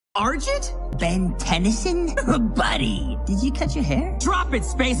Argent? Ben Tennyson? Buddy, did you cut your hair? Drop it,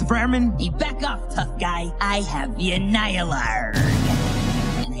 Space Vermin! Hey, back off, tough guy. I have the Annihilarrgh.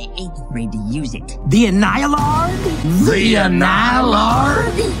 And I ain't afraid to use it. The Annihilarrgh? The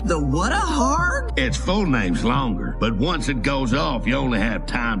Annihilarrgh? The what-a-harg? Its full name's longer, but once it goes off, you only have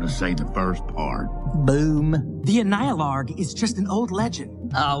time to say the first part. Boom. The Annihilarrgh is just an old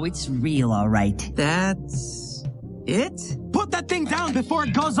legend. Oh, it's real, all right. That's... it? Put that thing down before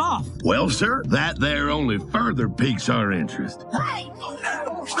it goes off! Well, sir, that there only further piques our interest.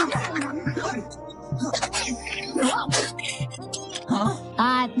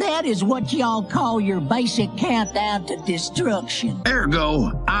 That is what y'all call your basic countdown to destruction.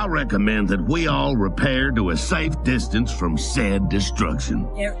 Ergo, I recommend that we all repair to a safe distance from said destruction.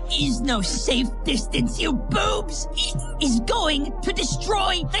 There is no safe distance, you boobs! It is going to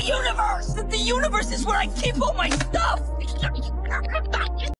destroy the universe! The universe is where I keep all my stuff!